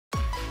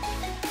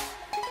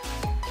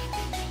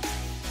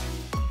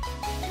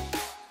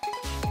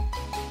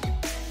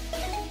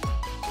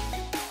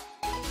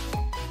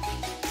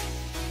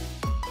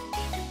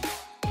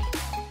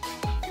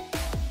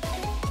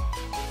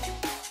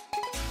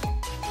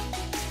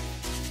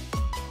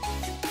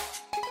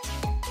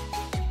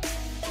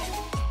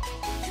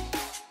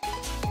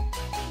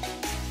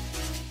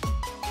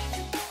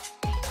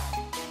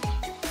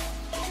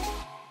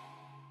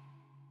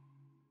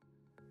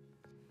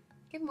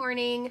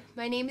morning.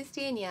 My name is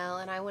Danielle,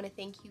 and I want to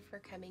thank you for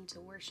coming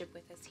to worship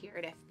with us here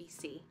at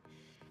FBC.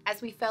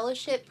 As we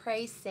fellowship,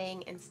 pray,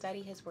 sing, and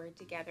study His Word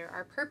together,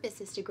 our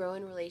purpose is to grow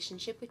in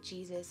relationship with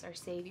Jesus, our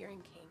Savior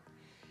and King.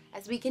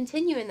 As we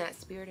continue in that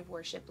spirit of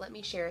worship, let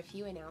me share a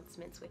few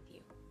announcements with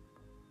you.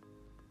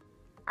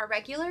 Our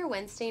regular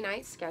Wednesday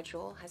night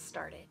schedule has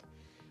started.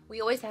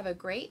 We always have a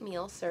great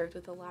meal served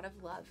with a lot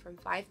of love from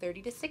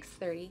 5:30 to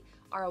 6:30.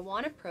 Our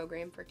Awana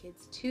program for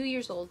kids 2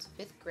 years old to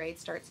 5th grade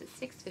starts at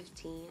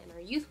 6:15, and our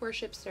youth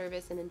worship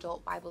service and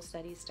adult Bible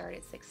studies start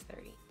at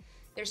 6:30.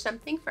 There's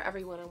something for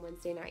everyone on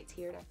Wednesday nights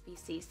here at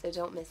FBC, so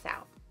don't miss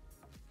out.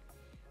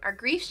 Our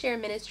Grief Share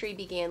ministry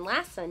began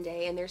last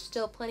Sunday, and there's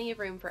still plenty of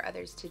room for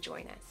others to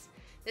join us.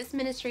 This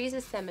ministry is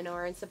a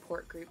seminar and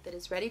support group that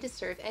is ready to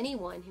serve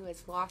anyone who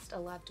has lost a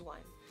loved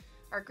one.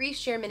 Our Grief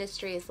Share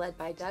ministry is led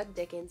by Doug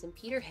Dickens and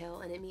Peter Hill,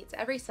 and it meets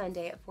every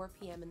Sunday at 4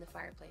 p.m. in the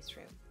Fireplace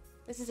Room.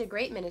 This is a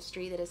great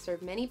ministry that has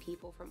served many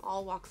people from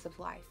all walks of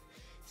life.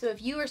 So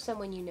if you or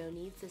someone you know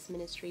needs this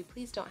ministry,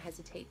 please don't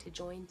hesitate to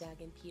join Doug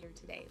and Peter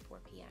today at 4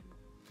 p.m.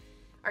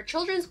 Our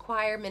children's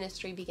choir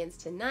ministry begins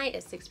tonight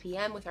at 6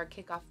 p.m. with our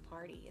kickoff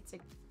party. It's a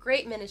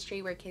great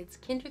ministry where kids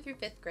kinder through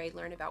 5th grade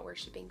learn about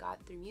worshiping God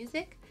through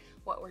music,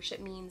 what worship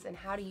means, and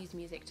how to use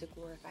music to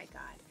glorify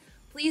God.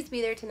 Please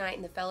be there tonight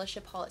in the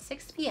fellowship hall at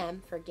 6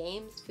 p.m. for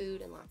games, food,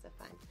 and lots of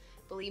fun.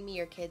 Believe me,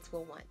 your kids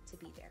will want to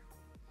be there.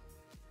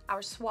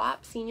 Our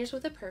SWAP, Seniors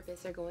with a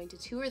Purpose, are going to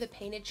tour the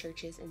painted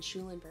churches in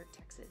Schulenburg,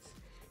 Texas.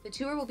 The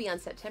tour will be on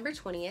September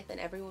 20th,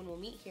 and everyone will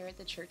meet here at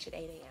the church at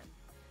 8 a.m.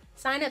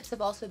 Sign-ups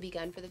have also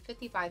begun for the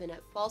 55 and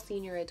up Fall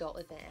Senior Adult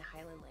event at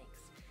Highland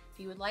Lakes. If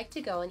you would like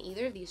to go on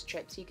either of these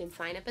trips, you can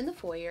sign up in the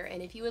foyer,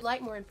 and if you would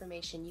like more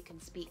information, you can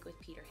speak with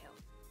Peter Hill.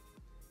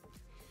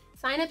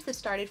 Sign-ups have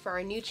started for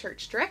our new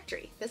church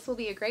directory. This will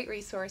be a great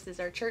resource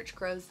as our church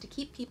grows to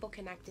keep people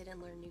connected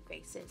and learn new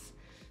faces.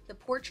 The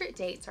portrait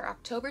dates are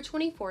October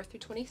 24th through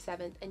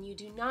 27th, and you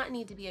do not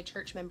need to be a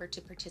church member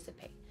to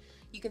participate.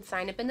 You can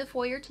sign up in the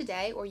foyer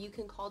today, or you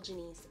can call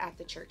Janice at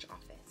the church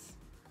office.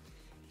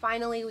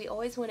 Finally, we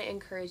always want to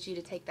encourage you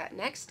to take that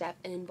next step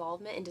in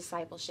involvement and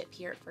discipleship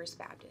here at First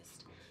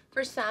Baptist.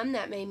 For some,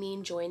 that may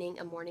mean joining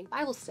a morning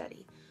Bible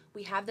study.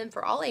 We have them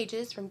for all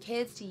ages, from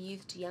kids to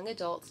youth to young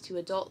adults to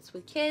adults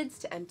with kids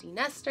to empty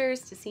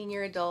nesters to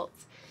senior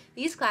adults.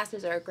 These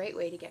classes are a great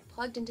way to get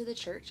plugged into the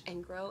church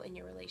and grow in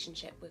your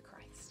relationship with Christ.